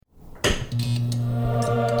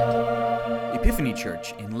Epiphany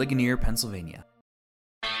Church in Ligonier, Pennsylvania.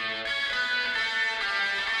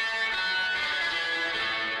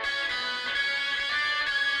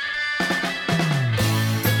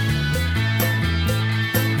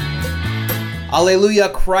 Alleluia,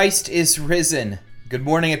 Christ is risen. Good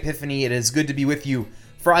morning, Epiphany. It is good to be with you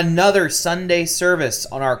for another Sunday service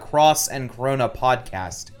on our Cross and Corona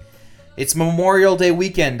podcast. It's Memorial Day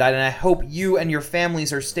weekend, and I hope you and your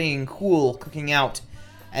families are staying cool, cooking out,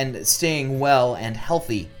 and staying well and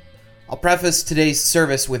healthy. I'll preface today's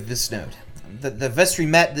service with this note. The vestry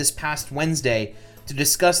met this past Wednesday to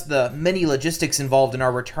discuss the many logistics involved in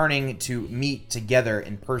our returning to meet together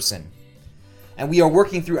in person. And we are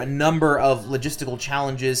working through a number of logistical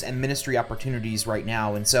challenges and ministry opportunities right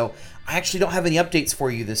now, and so I actually don't have any updates for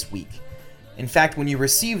you this week. In fact, when you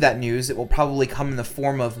receive that news, it will probably come in the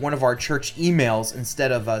form of one of our church emails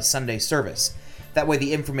instead of a Sunday service. That way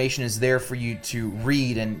the information is there for you to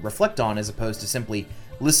read and reflect on as opposed to simply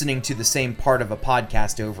listening to the same part of a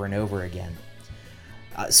podcast over and over again.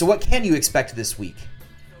 So what can you expect this week?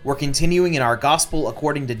 We're continuing in our Gospel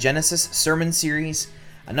According to Genesis sermon series.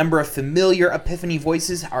 A number of familiar Epiphany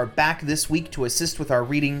voices are back this week to assist with our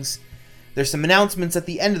readings. There's some announcements at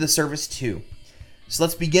the end of the service too. So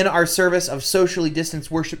let's begin our service of socially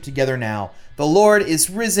distanced worship together now. The Lord is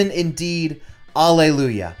risen indeed.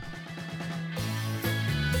 Alleluia.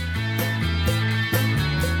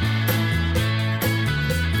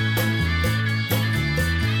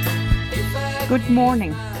 Good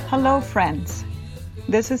morning. Hello, friends.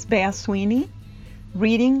 This is Bea Sweeney,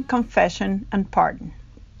 reading Confession and Pardon.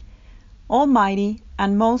 Almighty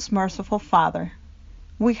and most merciful Father,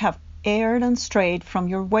 we have erred and strayed from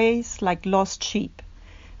your ways like lost sheep.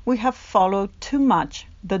 We have followed too much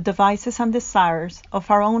the devices and desires of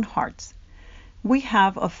our own hearts. We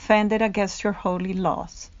have offended against your holy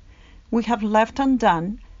laws. We have left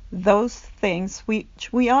undone those things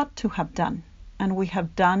which we ought to have done, and we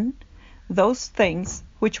have done those things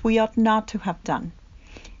which we ought not to have done.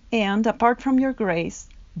 And apart from your grace,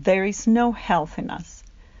 there is no health in us.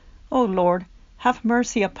 O Lord, have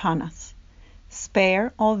mercy upon us.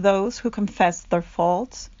 Spare all those who confess their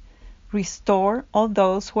faults. Restore all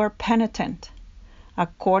those who are penitent.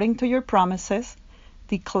 According to your promises,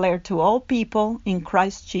 declare to all people in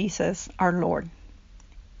Christ Jesus our Lord.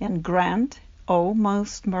 And grant, O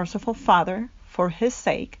most merciful Father, for his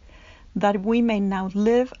sake, that we may now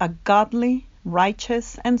live a godly,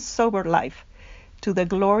 righteous, and sober life, to the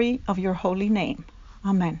glory of your holy name.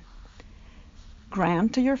 Amen.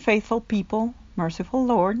 Grant to your faithful people, merciful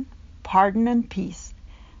Lord, pardon and peace,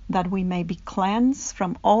 that we may be cleansed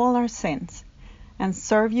from all our sins, and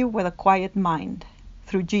serve you with a quiet mind.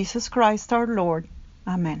 Through Jesus Christ our Lord.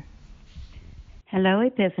 Amen. Hello,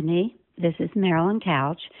 Epiphany. This is Marilyn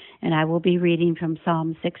Couch, and I will be reading from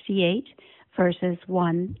Psalm 68, verses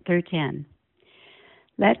 1 through 10.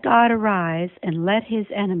 Let God arise, and let his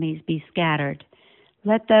enemies be scattered.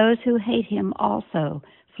 Let those who hate him also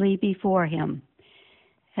flee before him.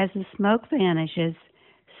 As the smoke vanishes,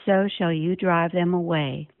 so shall you drive them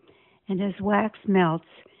away. And as wax melts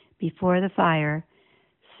before the fire,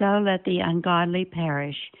 so let the ungodly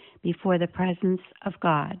perish before the presence of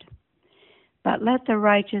God. But let the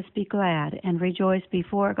righteous be glad and rejoice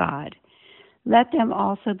before God. Let them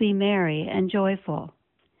also be merry and joyful.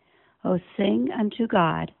 O sing unto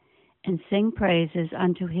God, and sing praises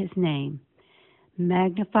unto his name.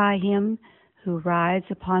 Magnify him who rides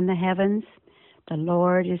upon the heavens. The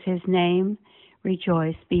Lord is his name.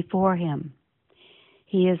 Rejoice before him.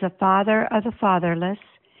 He is a father of the fatherless,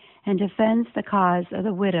 and defends the cause of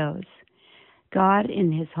the widows. God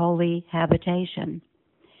in his holy habitation.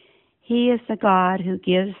 He is the God who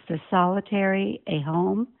gives the solitary a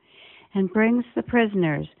home, and brings the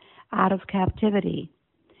prisoners out of captivity,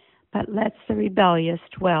 but lets the rebellious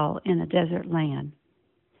dwell in a desert land.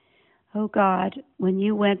 O God, when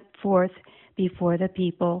you went forth before the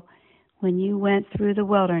people, when you went through the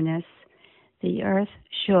wilderness, the earth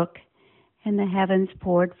shook, and the heavens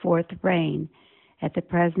poured forth rain at the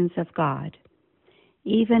presence of God.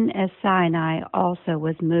 Even as Sinai also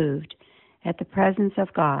was moved at the presence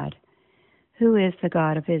of God, who is the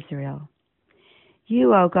God of Israel.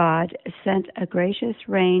 You, O God, sent a gracious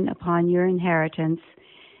rain upon your inheritance,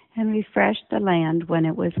 and refreshed the land when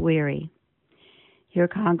it was weary. Your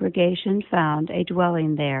congregation found a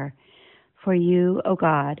dwelling there, for you, O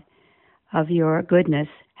God, of your goodness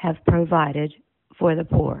have provided for the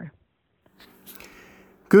poor.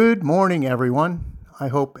 Good morning, everyone. I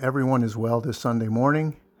hope everyone is well this Sunday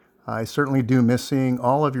morning. I certainly do miss seeing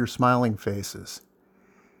all of your smiling faces.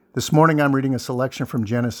 This morning I'm reading a selection from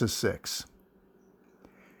Genesis 6.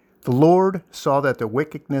 The Lord saw that the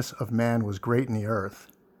wickedness of man was great in the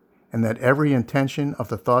earth, and that every intention of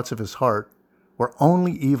the thoughts of his heart were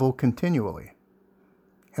only evil continually.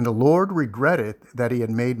 And the Lord regretted that he had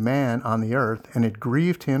made man on the earth, and it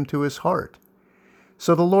grieved him to his heart.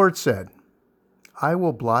 So the Lord said, I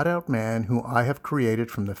will blot out man whom I have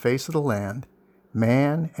created from the face of the land,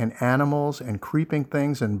 man and animals and creeping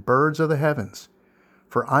things and birds of the heavens,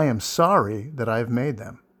 for I am sorry that I have made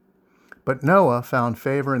them. But Noah found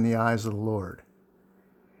favor in the eyes of the Lord.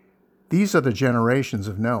 These are the generations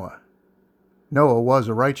of Noah. Noah was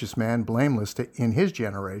a righteous man, blameless in his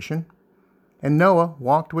generation, and Noah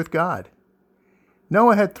walked with God.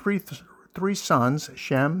 Noah had three sons,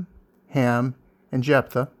 Shem, Ham, and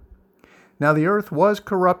Japheth. Now the earth was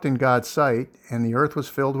corrupt in God's sight, and the earth was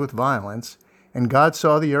filled with violence. And God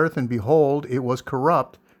saw the earth, and behold, it was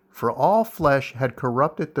corrupt, for all flesh had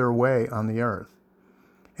corrupted their way on the earth.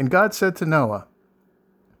 And God said to Noah,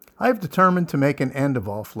 I have determined to make an end of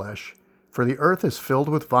all flesh, for the earth is filled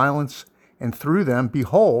with violence, and through them,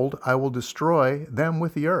 behold, I will destroy them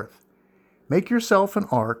with the earth. Make yourself an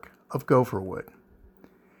ark of gopher wood.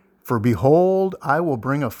 For behold, I will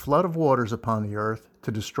bring a flood of waters upon the earth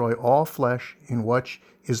to destroy all flesh in which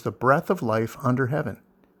is the breath of life under heaven.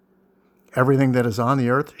 Everything that is on the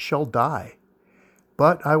earth shall die.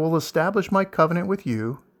 But I will establish my covenant with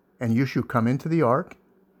you, and you shall come into the ark,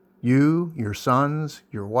 you, your sons,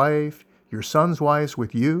 your wife, your sons' wives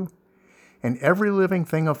with you, and every living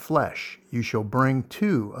thing of flesh you shall bring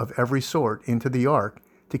 2 of every sort into the ark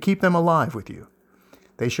to keep them alive with you.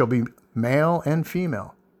 They shall be male and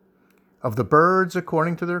female, of the birds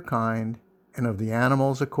according to their kind, and of the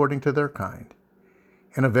animals according to their kind,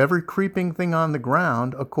 and of every creeping thing on the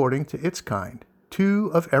ground according to its kind.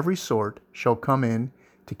 2 of every sort shall come in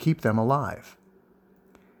to keep them alive.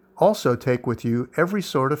 Also take with you every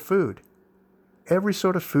sort of food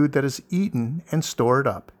that is eaten and stored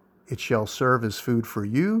up. It shall serve as food for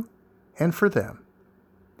you and for them.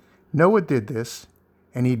 Noah did this,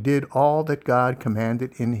 and he did all that God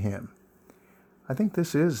commanded in him. I think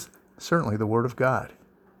this is certainly the Word of God.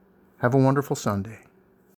 Have a wonderful Sunday.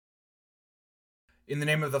 In the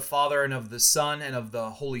name of the Father, and of the Son, and of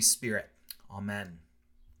the Holy Spirit. Amen.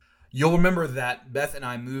 You'll remember that Beth and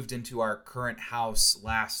I moved into our current house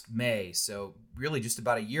last May, so really just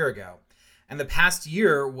about a year ago. And the past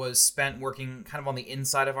year was spent working kind of on the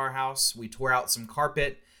inside of our house. We tore out some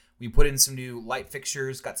carpet, we put in some new light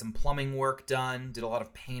fixtures, got some plumbing work done, did a lot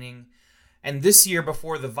of painting. And this year,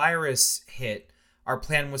 before the virus hit, our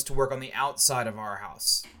plan was to work on the outside of our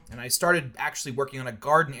house. And I started actually working on a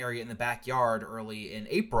garden area in the backyard early in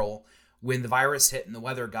April when the virus hit and the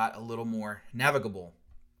weather got a little more navigable.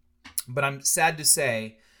 But I'm sad to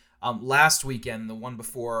say, last weekend, the one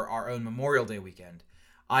before our own Memorial Day weekend,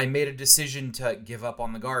 I made a decision to give up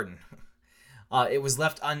on the garden. It was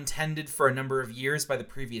left untended for a number of years by the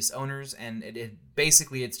previous owners, and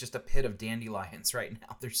it's just a pit of dandelions right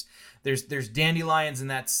now. There's dandelions, and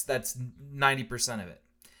that's 90% of it.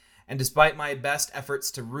 And despite my best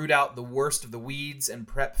efforts to root out the worst of the weeds and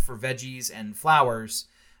prep for veggies and flowers,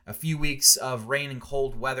 a few weeks of rain and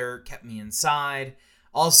cold weather kept me inside.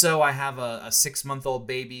 Also, I have a 6-month-old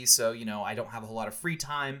baby, so I don't have a whole lot of free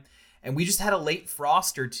time. And we just had a late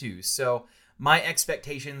frost or two, so my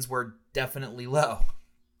expectations were definitely low.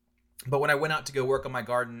 But when I went out to go work on my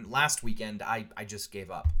garden last weekend, I just gave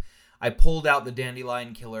up. I pulled out the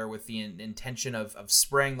dandelion killer with the intention of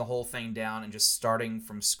spraying the whole thing down and just starting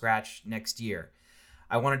from scratch next year.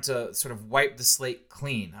 I wanted to sort of wipe the slate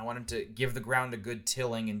clean. I wanted to give the ground a good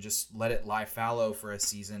tilling and just let it lie fallow for a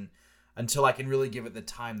season until I can really give it the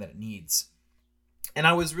time that it needs. And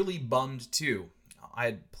I was really bummed too. I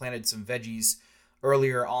had planted some veggies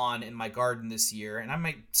earlier on in my garden this year, and I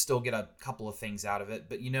might still get a couple of things out of it,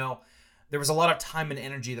 but there was a lot of time and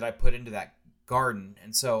energy that I put into that garden,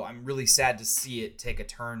 and so I'm really sad to see it take a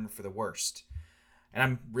turn for the worst. And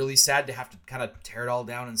I'm really sad to have to kind of tear it all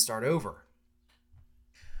down and start over.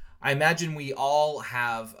 I imagine we all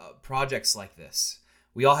have projects like this.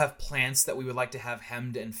 We all have plants that we would like to have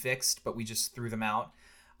hemmed and fixed, but we just threw them out.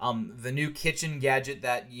 The new kitchen gadget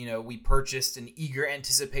that, we purchased in eager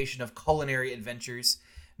anticipation of culinary adventures.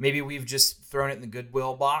 Maybe we've just thrown it in the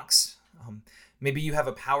Goodwill box. Maybe you have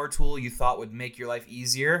a power tool you thought would make your life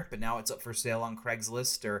easier, but now it's up for sale on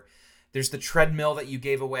Craigslist. Or there's the treadmill that you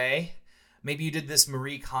gave away. Maybe you did this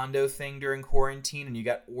Marie Kondo thing during quarantine and you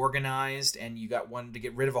got organized and you wanted to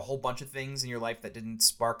get rid of a whole bunch of things in your life that didn't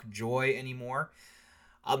spark joy anymore.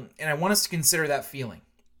 And I want us to consider that feeling.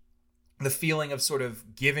 The feeling of sort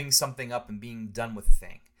of giving something up and being done with a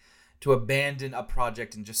thing. To abandon a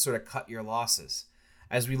project and just sort of cut your losses.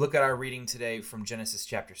 as we look at our reading today from Genesis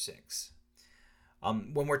chapter 6.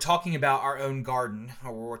 When we're talking about our own garden,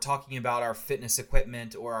 or we're talking about our fitness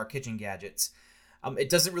equipment or our kitchen gadgets, it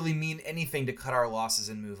doesn't really mean anything to cut our losses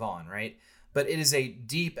and move on, right? But it is a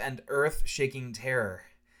deep and earth-shaking terror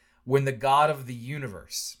when the God of the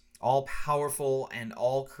universe, all-powerful and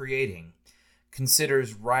all-creating,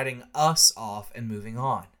 considers writing us off and moving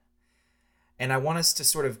on. And I want us to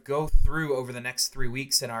sort of go through over the next 3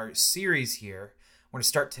 weeks in our series here. We're going to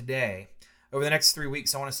start today. Over the next 3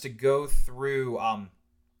 weeks, I want us to go through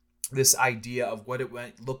this idea of what it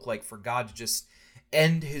might look like for God to just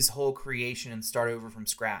end his whole creation and start over from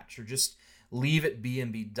scratch, or just leave it be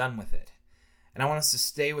and be done with it. And I want us to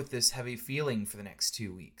stay with this heavy feeling for the next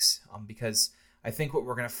 2 weeks, because I think what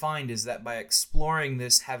we're going to find is that by exploring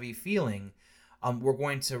this heavy feeling, we're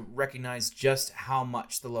going to recognize just how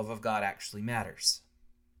much the love of God actually matters.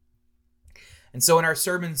 And so in our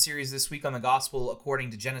sermon series this week on the Gospel according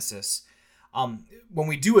to Genesis, when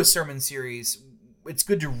we do a sermon series, it's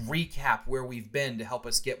good to recap where we've been to help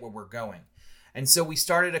us get where we're going. And so we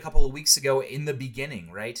started a couple of weeks ago in the beginning,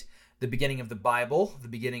 right? The beginning of the Bible, the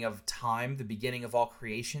beginning of time, the beginning of all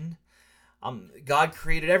creation. God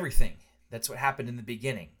created everything. That's what happened in the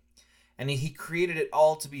beginning. And he created it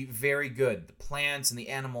all to be very good. The plants and the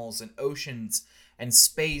animals and oceans and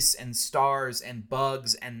space and stars and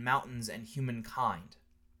bugs and mountains and humankind.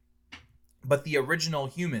 But the original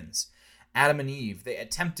humans, Adam and Eve, they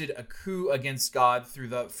attempted a coup against God through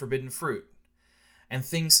the forbidden fruit. And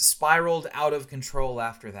things spiraled out of control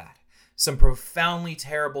after that. Some profoundly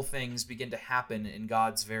terrible things begin to happen in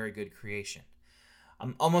God's very good creation.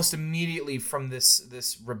 Almost immediately from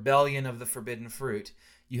this rebellion of the forbidden fruit,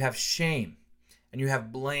 you have shame, and you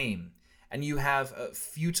have blame, and you have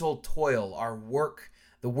futile toil. Our work,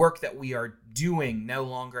 the work that we are doing, no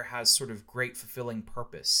longer has sort of great fulfilling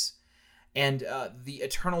purpose. And the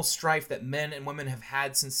eternal strife that men and women have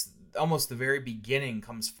had since almost the very beginning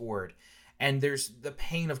comes forward. And there's the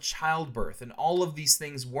pain of childbirth, and all of these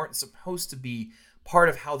things weren't supposed to be part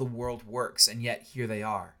of how the world works, and yet here they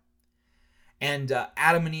are. And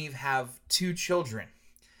Adam and Eve have 2 children.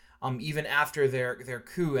 Even after their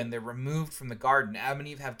coup and they're removed from the garden, Adam and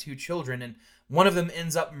Eve have 2 children, and one of them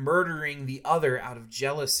ends up murdering the other out of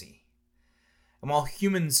jealousy. And while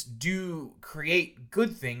humans do create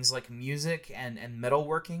good things like music and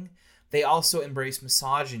metalworking, they also embrace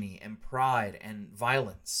misogyny and pride and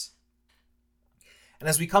violence. And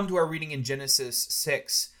as we come to our reading in Genesis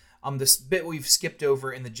 6, this bit we've skipped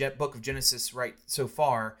over in the book of Genesis right so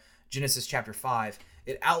far, Genesis chapter 5,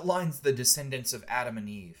 it outlines the descendants of Adam and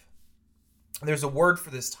Eve. There's a word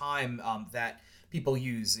for this time that people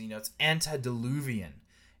use. It's antediluvian.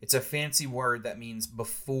 It's a fancy word that means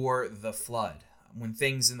before the flood, when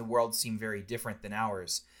things in the world seem very different than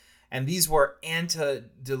ours. And these were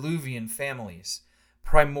antediluvian families,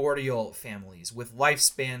 primordial families with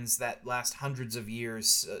lifespans that last hundreds of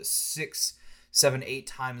years, 6, 7, 8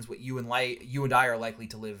 times what you and I are likely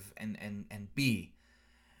to live and be.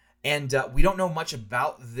 And we don't know much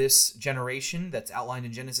about this generation that's outlined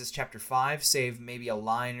in Genesis chapter 5, save maybe a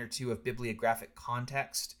line or two of bibliographic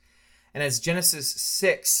context. And as Genesis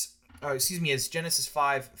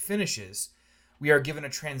 5 finishes, we are given a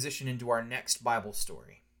transition into our next Bible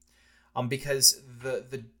story. Because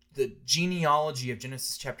the genealogy of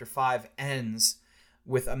Genesis chapter 5 ends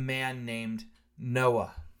with a man named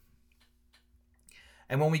Noah.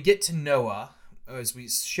 And when we get to Noah, as we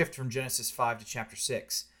shift from Genesis 5 to chapter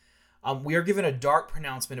 6, we are given a dark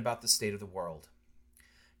pronouncement about the state of the world.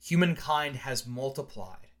 Humankind has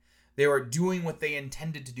multiplied. They are doing what they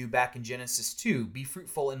intended to do back in Genesis 2, be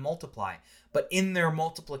fruitful and multiply. But in their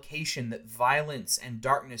multiplication, that violence and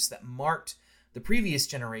darkness that marked the previous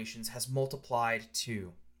generations has multiplied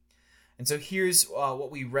too. And so here's what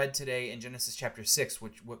we read today in Genesis chapter 6,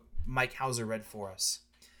 what Mike Hauser read for us.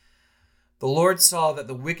 The Lord saw that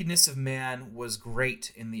the wickedness of man was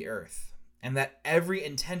great in the earth, and that every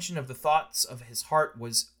intention of the thoughts of his heart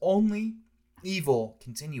was only evil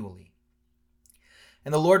continually.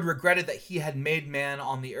 And the Lord regretted that he had made man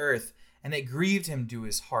on the earth, and it grieved him to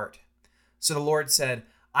his heart. So the Lord said,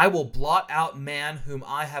 I will blot out man whom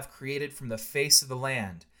I have created from the face of the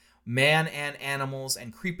land, man and animals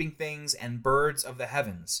and creeping things and birds of the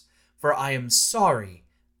heavens, for I am sorry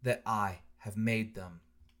that I have made them.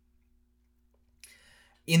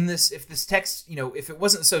 If this text, if it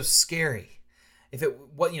wasn't so scary, if it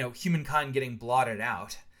was, humankind getting blotted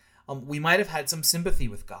out, we might have had some sympathy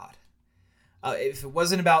with God. If it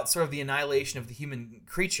wasn't about sort of the annihilation of the human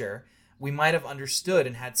creature, we might have understood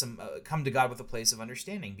and had some come to God with a place of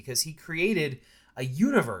understanding, because he created a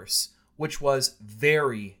universe which was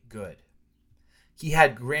very good. He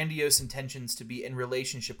had grandiose intentions to be in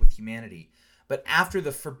relationship with humanity. But after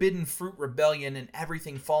the forbidden fruit rebellion and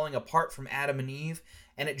everything falling apart from Adam and Eve,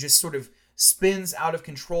 and it just sort of spins out of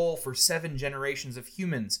control for 7 generations of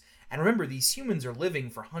humans. And remember, these humans are living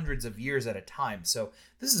for hundreds of years at a time. So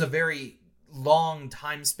this is a very long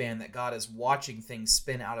time span that God is watching things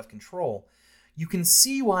spin out of control. You can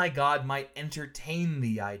see why God might entertain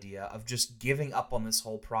the idea of just giving up on this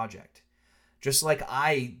whole project. Just like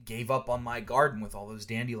I gave up on my garden with all those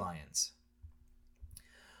dandelions.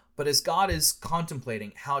 But as God is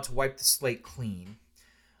contemplating how to wipe the slate clean,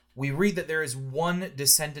 we read that there is one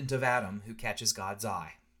descendant of Adam who catches God's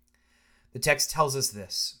eye. The text tells us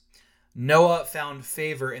this: Noah found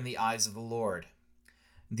favor in the eyes of the Lord.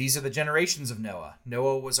 These are the generations of Noah.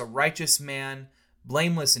 Noah was a righteous man,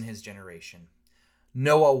 blameless in his generation.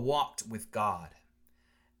 Noah walked with God.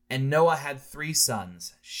 And Noah had 3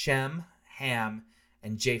 sons, Shem, Ham,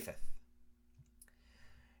 and Japheth.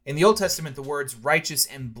 In the Old Testament, the words righteous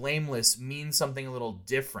and blameless mean something a little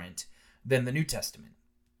different than the New Testament.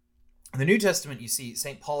 In the New Testament, you see,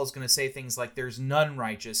 St. Paul is going to say things like, there's none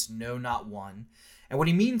righteous, no, not one. And what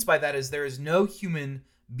he means by that is there is no human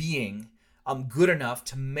being good enough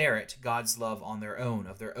to merit God's love on their own,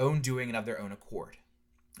 of their own doing and of their own accord.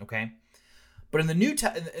 Okay? But in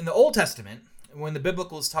the Old Testament, when the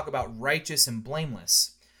biblicals talk about righteous and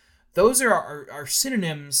blameless, those are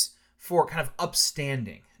synonyms for kind of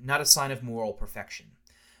upstanding, not a sign of moral perfection,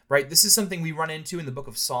 right? This is something we run into in the book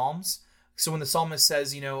of Psalms. So when the psalmist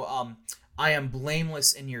says, I am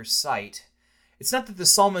blameless in your sight, it's not that the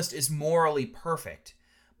psalmist is morally perfect,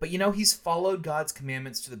 but he's followed God's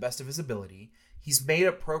commandments to the best of his ability. He's made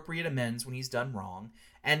appropriate amends when he's done wrong,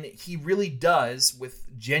 and he really does,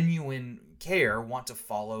 with genuine care, want to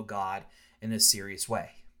follow God in a serious way.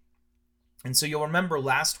 And so you'll remember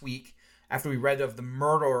last week, after we read of the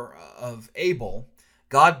murder of Abel,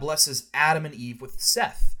 God blesses Adam and Eve with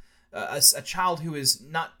Seth, a child who is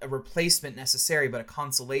not a replacement necessary, but a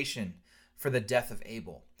consolation for the death of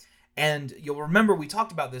Abel. And you'll remember we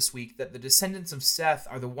talked about this week that the descendants of Seth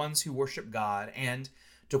are the ones who worship God and,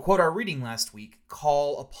 to quote our reading last week,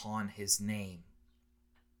 call upon his name.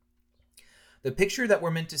 The picture that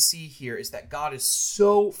we're meant to see here is that God is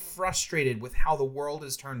so frustrated with how the world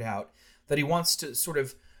has turned out that he wants to sort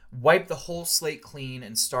of wipe the whole slate clean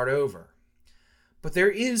and start over. But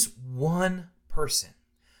there is one person,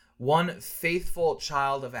 one faithful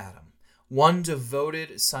child of Adam, one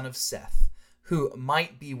devoted son of Seth, who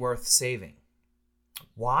might be worth saving.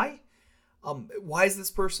 Why? Why is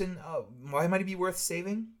this person, why might he be worth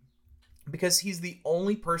saving? Because he's the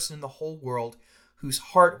only person in the whole world whose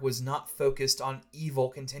heart was not focused on evil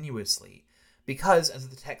continuously. Because, as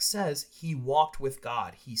the text says, he walked with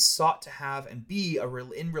God. He sought to have and be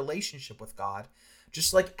in relationship with God,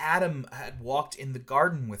 just like Adam had walked in the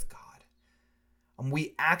garden with God.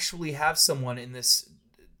 We actually have someone in this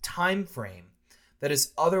time frame that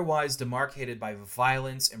is otherwise demarcated by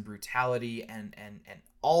violence and brutality and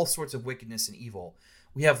all sorts of wickedness and evil.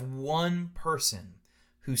 We have one person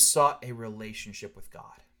who sought a relationship with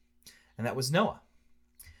God, and that was Noah.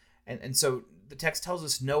 And so the text tells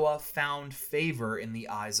us Noah found favor in the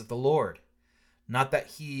eyes of the Lord. Not that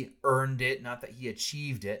he earned it, not that he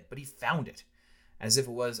achieved it, but he found it, as if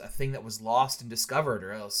it was a thing that was lost and discovered,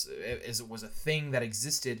 or else as it was a thing that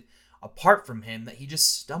existed apart from him that he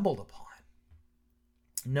just stumbled upon.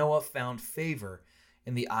 Noah found favor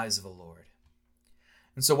in the eyes of the Lord.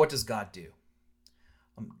 And so what does God do?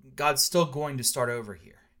 God's still going to start over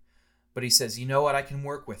here. But he says, you know what? I can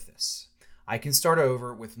work with this. I can start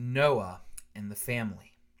over with Noah and the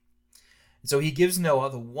family. And so he gives Noah,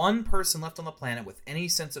 the one person left on the planet with any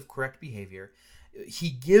sense of correct behavior, he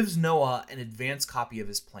gives Noah an advance copy of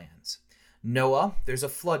his plans. Noah, there's a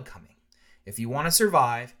flood coming. If you want to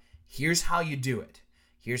survive, here's how you do it.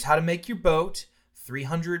 Here's how to make your boat,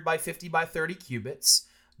 300 by 50 by 30 cubits.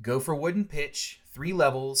 Go for wood and pitch, 3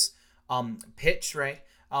 levels. Pitch, right?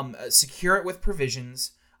 Secure it with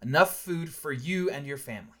provisions, enough food for you and your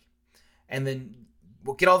family. And then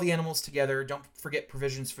we'll get all the animals together. Don't forget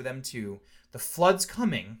provisions for them too. The flood's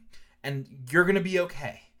coming, and you're going to be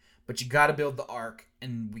okay. But you got to build the ark,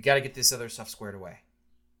 and we got to get this other stuff squared away.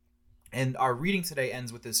 And our reading today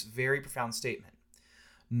ends with this very profound statement.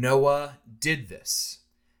 Noah did this.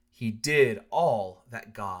 He did all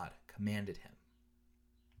that God commanded him.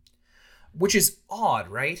 Which is odd,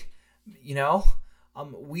 right?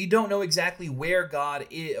 We don't know exactly where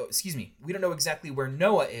we don't know exactly where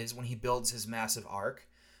Noah is when he builds his massive ark,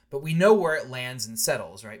 but we know where it lands and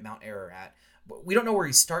settles, right? Mount Ararat. But we don't know where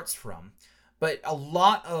he starts from. But a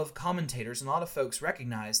lot of commentators and a lot of folks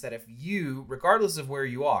recognize that if you, regardless of where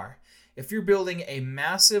you are, if you're building a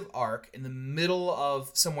massive ark in the middle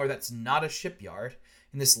of somewhere that's not a shipyard,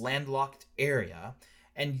 in this landlocked area,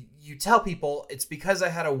 and you tell people it's because I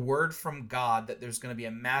had a word from God that there's going to be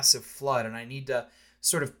a massive flood and I need to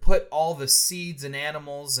sort of put all the seeds and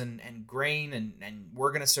animals and grain and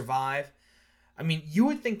we're going to survive. I mean, you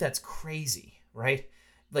would think that's crazy, right?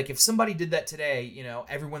 Like if somebody did that today,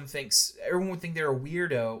 everyone would think they're a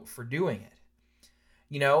weirdo for doing it.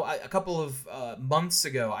 A couple of months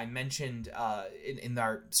ago, I mentioned in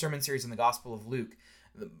our sermon series in the Gospel of Luke,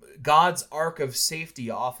 God's Ark of Safety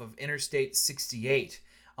off of Interstate 68,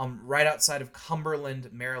 right outside of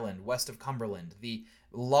Cumberland, Maryland, west of Cumberland, the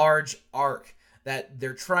large ark that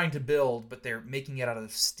they're trying to build, but they're making it out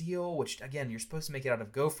of steel, which, again, you're supposed to make it out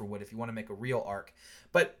of gopher wood if you want to make a real ark.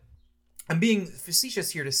 But I'm being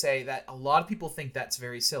facetious here to say that a lot of people think that's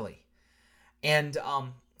very silly. And,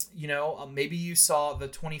 maybe you saw the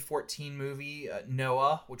 2014 movie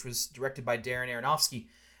Noah, which was directed by Darren Aronofsky,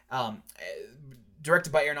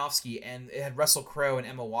 and it had Russell Crowe and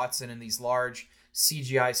Emma Watson and these large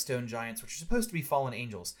CGI stone giants, which are supposed to be fallen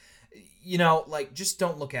angels. Just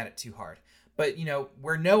don't look at it too hard. But,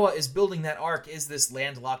 where Noah is building that ark is this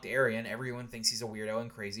landlocked area, and everyone thinks he's a weirdo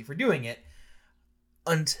and crazy for doing it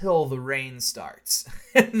until the rain starts.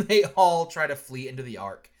 And they all try to flee into the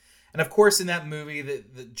ark. And, of course, in that movie,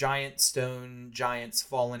 the giant stone giants,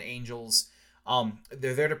 fallen angels,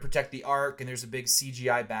 they're there to protect the ark, and there's a big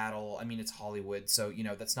CGI battle. I mean, it's Hollywood, so,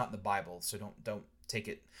 that's not in the Bible, so don't take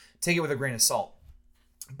it with a grain of salt.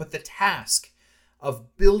 But the task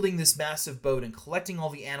of building this massive boat and collecting all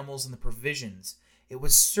the animals and the provisions, it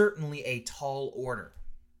was certainly a tall order.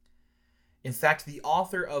 In fact, the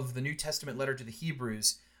author of the New Testament letter to the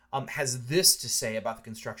Hebrews has this to say about the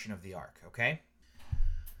construction of the ark, okay?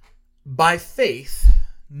 By faith,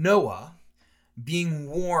 Noah, being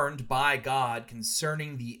warned by God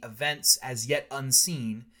concerning the events as yet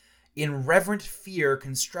unseen, in reverent fear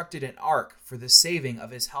constructed an ark for the saving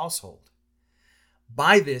of his household.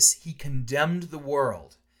 By this he condemned the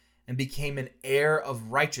world and became an heir of the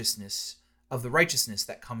righteousness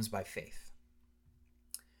that comes by faith.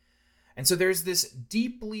 And so there's this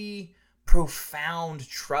deeply profound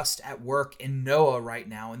trust at work in Noah right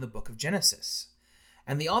now in the book of Genesis.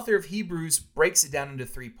 And the author of Hebrews breaks it down into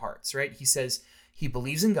 3 parts, right? He says he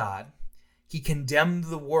believes in God, he condemned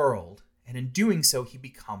the world, and in doing so he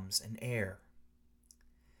becomes an heir.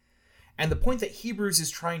 And the point that Hebrews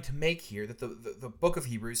is trying to make here, that the book of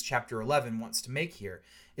Hebrews, chapter 11, wants to make here,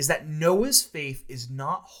 is that Noah's faith is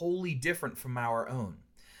not wholly different from our own.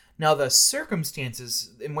 Now, the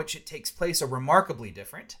circumstances in which it takes place are remarkably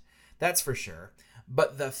different, that's for sure,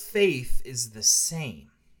 but the faith is the same.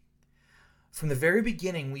 From the very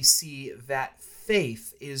beginning, we see that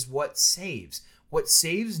faith is what saves. What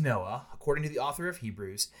saves Noah, according to the author of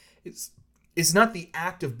Hebrews, is not the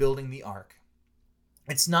act of building the ark.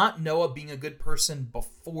 It's not Noah being a good person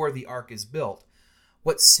before the ark is built.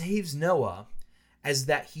 What saves Noah is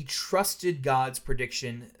that he trusted God's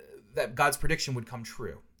prediction, that God's prediction would come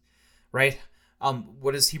true, right?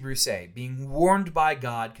 What does Hebrews say? Being warned by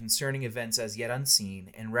God concerning events as yet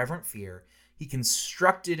unseen, in reverent fear, he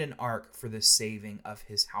constructed an ark for the saving of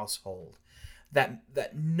his household.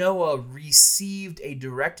 That Noah received a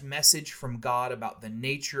direct message from God about the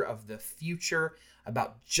nature of the future,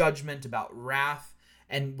 about judgment, about wrath,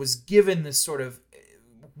 and was given this sort of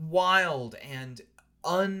wild and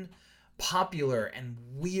unpopular and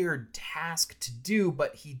weird task to do,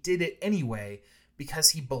 but he did it anyway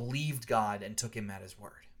because he believed God and took him at his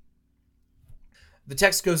word. The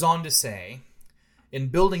text goes on to say, in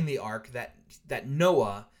building the ark, that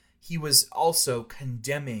Noah, he was also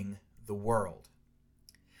condemning the world.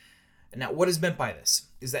 And now, what is meant by this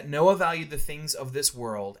is that Noah valued the things of this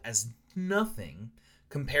world as nothing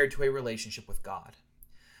compared to a relationship with God.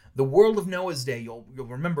 The world of Noah's day, you'll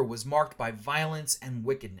remember, was marked by violence and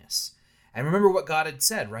wickedness. And remember what God had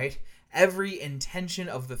said, right? Every intention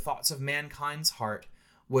of the thoughts of mankind's heart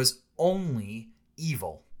was only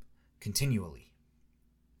evil continually.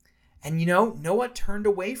 And Noah turned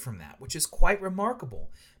away from that, which is quite remarkable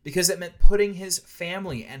because it meant putting his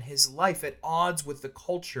family and his life at odds with the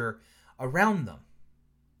culture around them.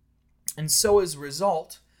 And so as a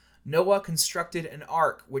result, Noah constructed an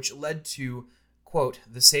ark which led to, quote,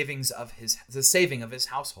 the saving of his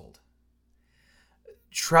household.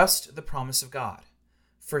 Trust the promise of God.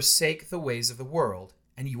 Forsake the ways of the world,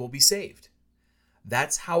 and you will be saved.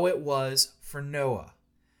 That's how it was for Noah.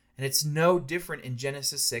 And it's no different in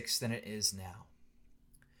Genesis 6 than it is now.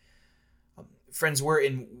 Friends, we're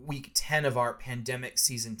in week 10 of our pandemic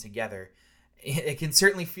season together. It can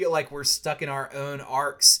certainly feel like we're stuck in our own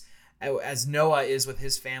arks as Noah is with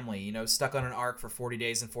his family, stuck on an ark for 40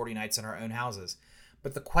 days and 40 nights in our own houses.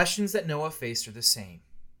 But the questions that Noah faced are the same.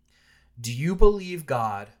 Do you believe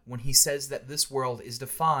God when he says that this world is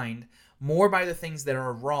defined more by the things that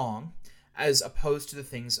are wrong as opposed to the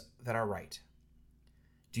things that are right?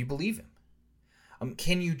 Do you believe him?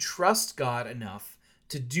 Can you trust God enough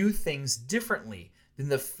to do things differently than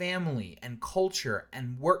the family and culture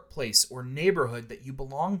and workplace or neighborhood that you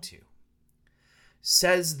belong to?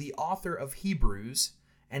 Says the author of Hebrews,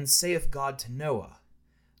 and saith God to Noah,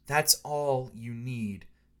 that's all you need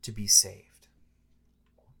to be saved.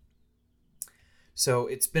 So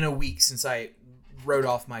it's been a week since I wrote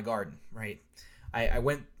off my garden, right? I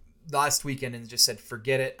went last weekend and just said,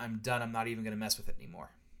 forget it, I'm done, I'm not even going to mess with it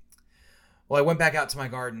anymore. Well, I went back out to my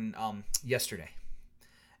garden yesterday,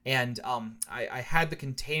 and I had the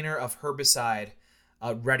container of herbicide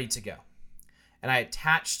ready to go. And I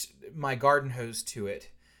attached my garden hose to it,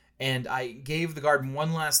 and I gave the garden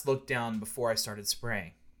one last look down before I started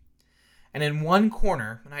spraying. And in one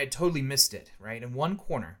corner, and I had totally missed it, right? In one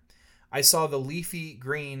corner, I saw the leafy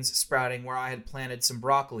greens sprouting where I had planted some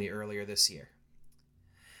broccoli earlier this year.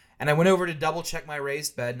 And I went over to double check my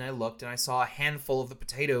raised bed, and I looked, and I saw a handful of the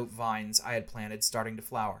potato vines I had planted starting to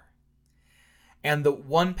flower. And the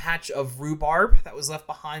one patch of rhubarb that was left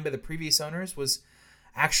behind by the previous owners was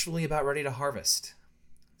actually about ready to harvest.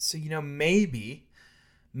 So, maybe,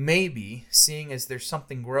 seeing as there's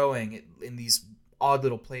something growing in these odd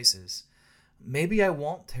little places, maybe I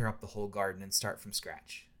won't tear up the whole garden and start from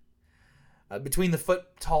scratch. Between the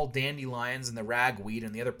foot-tall dandelions and the ragweed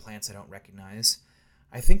and the other plants I don't recognize,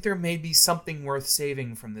 I think there may be something worth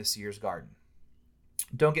saving from this year's garden.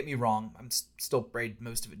 Don't get me wrong, I'm still sprayed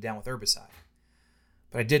most of it down with herbicide,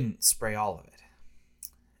 but I didn't spray all of it.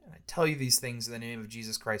 And I tell you these things in the name of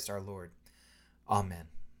Jesus Christ our Lord. Amen.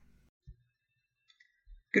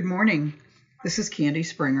 Good morning. This is Candy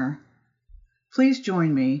Springer. Please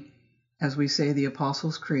join me as we say the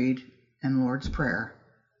Apostles' Creed and Lord's Prayer.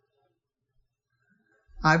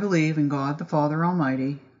 I believe in God the Father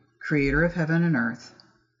Almighty, creator of heaven and earth.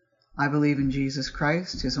 I believe in Jesus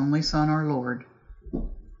Christ, his only Son, our Lord,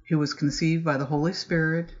 who was conceived by the Holy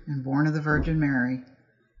Spirit and born of the Virgin Mary.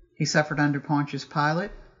 He suffered under Pontius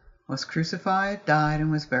Pilate, was crucified, died,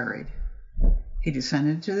 and was buried. He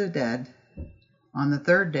descended to the dead. On the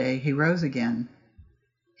third day he rose again.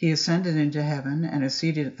 He ascended into heaven and is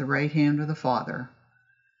seated at the right hand of the Father.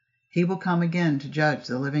 He will come again to judge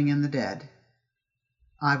the living and the dead.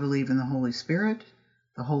 I believe in the Holy Spirit,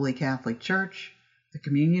 the Holy Catholic Church, the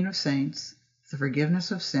communion of saints, the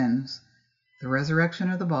forgiveness of sins, the resurrection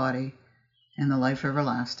of the body, and the life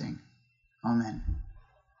everlasting. Amen.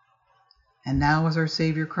 And now, as our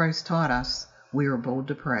Savior Christ taught us, we are bold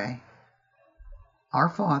to pray. Our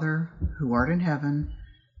Father, who art in heaven,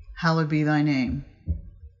 hallowed be thy name.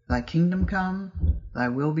 Thy kingdom come, thy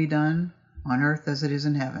will be done, on earth as it is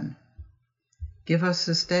in heaven. Give us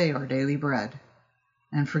this day our daily bread,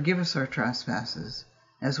 and forgive us our trespasses,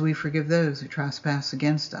 as we forgive those who trespass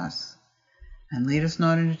against us. And lead us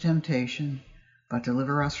not into temptation, but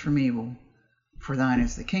deliver us from evil. For thine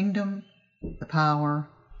is the kingdom, the power,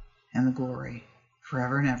 and the glory,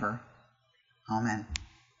 forever and ever. Amen.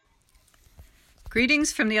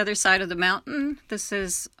 Greetings from the other side of the mountain. This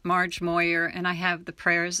is Marge Moyer, and I have the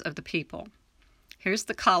prayers of the people. Here's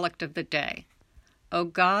the collect of the day. O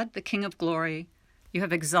God, the King of glory, you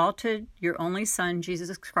have exalted your only Son,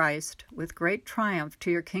 Jesus Christ, with great triumph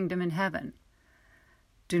to your kingdom in heaven.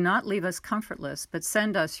 Do not leave us comfortless, but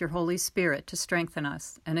send us your Holy Spirit to strengthen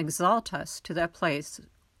us and exalt us to that place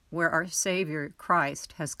where our Savior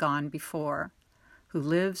Christ has gone before, who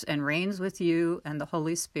lives and reigns with you and the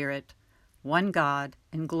Holy Spirit, one God,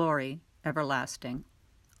 in glory everlasting.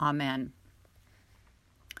 Amen.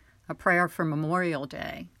 A prayer for Memorial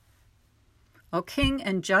Day. O King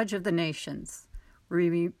and Judge of the nations,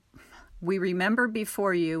 we remember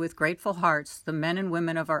before you with grateful hearts the men and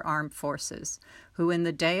women of our armed forces, who in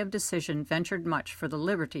the day of decision ventured much for the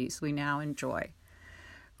liberties we now enjoy.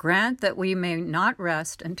 Grant that we may not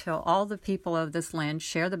rest until all the people of this land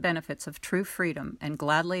share the benefits of true freedom and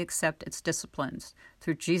gladly accept its disciplines,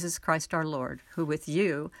 through Jesus Christ our Lord, who with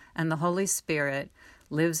you and the Holy Spirit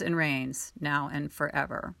lives and reigns now and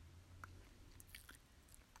forever.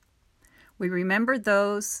 We remember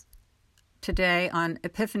those today on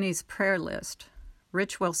Epiphany's prayer list: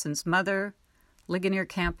 Rich Wilson's mother, Ligonier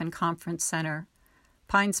Camp and Conference Center,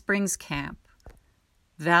 Pine Springs Camp,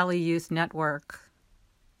 Valley Youth Network,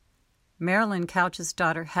 Marilyn Couch's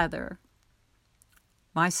daughter Heather,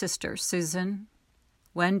 my sister Susan,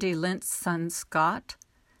 Wendy Lintz's son Scott,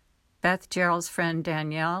 Beth Gerald's friend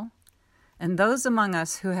Danielle, and those among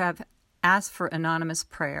us who have asked for anonymous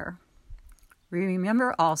prayer.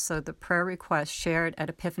 Remember also the prayer requests shared at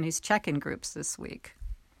Epiphany's check-in groups this week.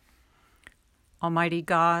 Almighty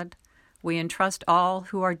God, we entrust all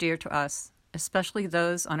who are dear to us, especially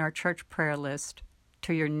those on our church prayer list,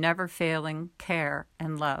 to your never-failing care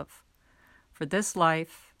and love for this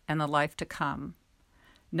life and the life to come,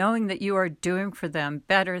 knowing that you are doing for them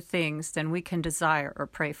better things than we can desire or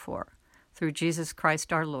pray for. Through Jesus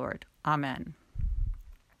Christ our Lord. Amen.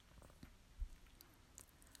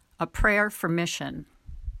 A prayer for mission.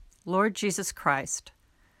 Lord Jesus Christ,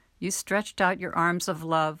 you stretched out your arms of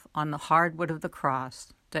love on the hard wood of the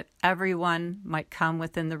cross, that everyone might come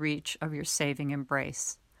within the reach of your saving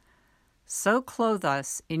embrace. So clothe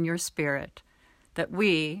us in your Spirit, that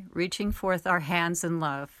we, reaching forth our hands in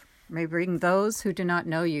love, may bring those who do not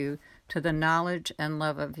know you to the knowledge and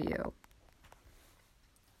love of you.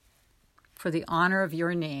 For the honor of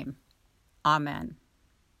your name. Amen.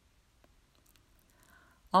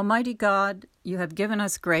 Almighty God, you have given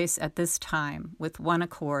us grace at this time with one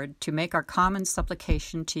accord to make our common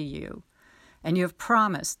supplication to you. And you have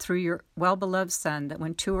promised through your well-beloved Son that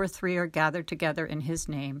when 2 or 3 are gathered together in his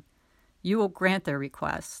name, you will grant their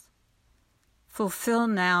requests. Fulfill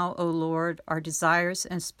now, O Lord, our desires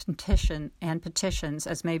and petitions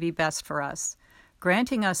as may be best for us,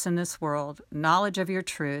 granting us in this world knowledge of your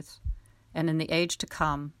truth, and in the age to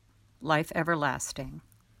come, life everlasting.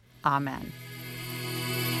 Amen.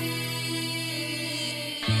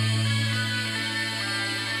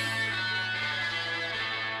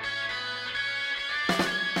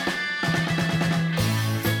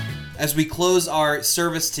 As we close our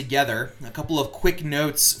service together, a couple of quick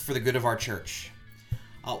notes for the good of our church.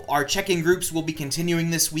 Our check-in groups will be continuing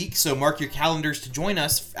this week, so mark your calendars to join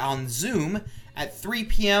us on Zoom at 3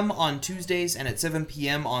 p.m. on Tuesdays and at 7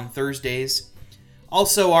 p.m. on Thursdays.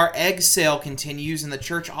 Also, our egg sale continues in the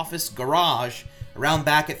church office garage around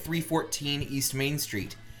back at 314 East Main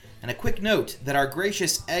Street. And a quick note that our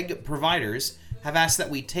gracious egg providers have asked that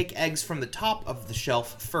we take eggs from the top of the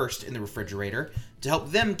shelf first in the refrigerator to help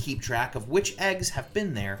them keep track of which eggs have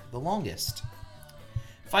been there the longest.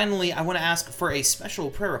 Finally, I want to ask for a special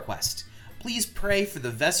prayer request. Please pray for the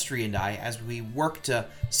vestry and I as we work to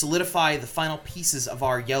solidify the final pieces of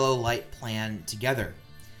our Yellow Light plan together.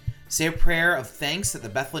 Say a prayer of thanks that the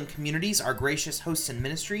Bethlehem communities, our gracious hosts and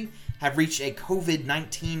ministry, have reached a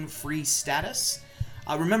COVID-19 free status.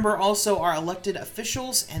 Remember also our elected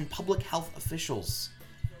officials and public health officials.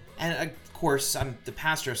 And of course, I'm the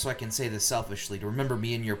pastor, so I can say this selfishly, to remember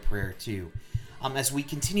me in your prayer too. As we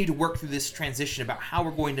continue to work through this transition about how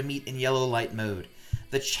we're going to meet in Yellow Light mode.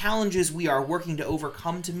 The challenges we are working to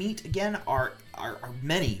overcome to meet, again, are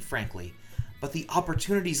many, frankly. But the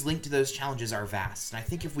opportunities linked to those challenges are vast. And I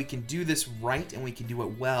think if we can do this right and we can do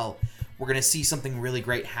it well, we're going to see something really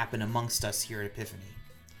great happen amongst us here at Epiphany.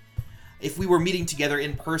 If we were meeting together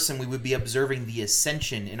in person, we would be observing the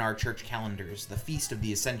Ascension in our church calendars, the Feast of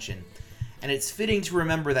the Ascension. And it's fitting to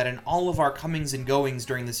remember that in all of our comings and goings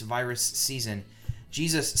during this virus season,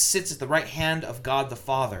 Jesus sits at the right hand of God the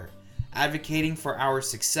Father, advocating for our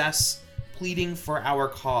success, pleading for our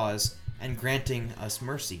cause, and granting us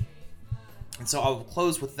mercy. And so I will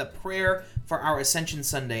close with the prayer for our Ascension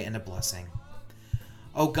Sunday and a blessing.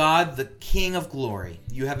 O God, the King of glory,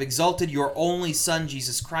 you have exalted your only Son,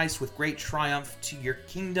 Jesus Christ, with great triumph to your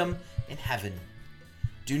kingdom in heaven.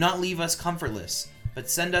 Do not leave us comfortless, but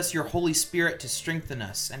send us your Holy Spirit to strengthen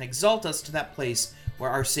us and exalt us to that place where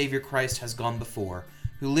our Savior Christ has gone before,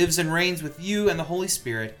 who lives and reigns with you and the Holy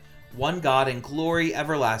Spirit, one God in glory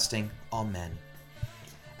everlasting. Amen.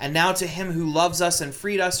 And now to him who loves us and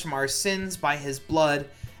freed us from our sins by his blood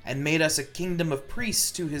and made us a kingdom of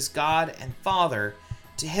priests to his God and Father,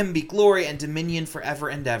 to him be glory and dominion forever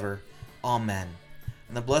and ever. Amen.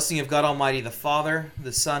 And the blessing of God Almighty, the Father,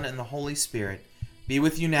 the Son, and the Holy Spirit be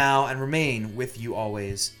with you now and remain with you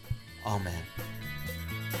always. Amen.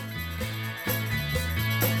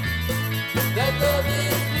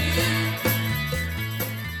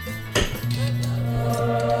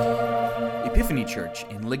 Epiphany Church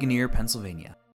in Ligonier, Pennsylvania.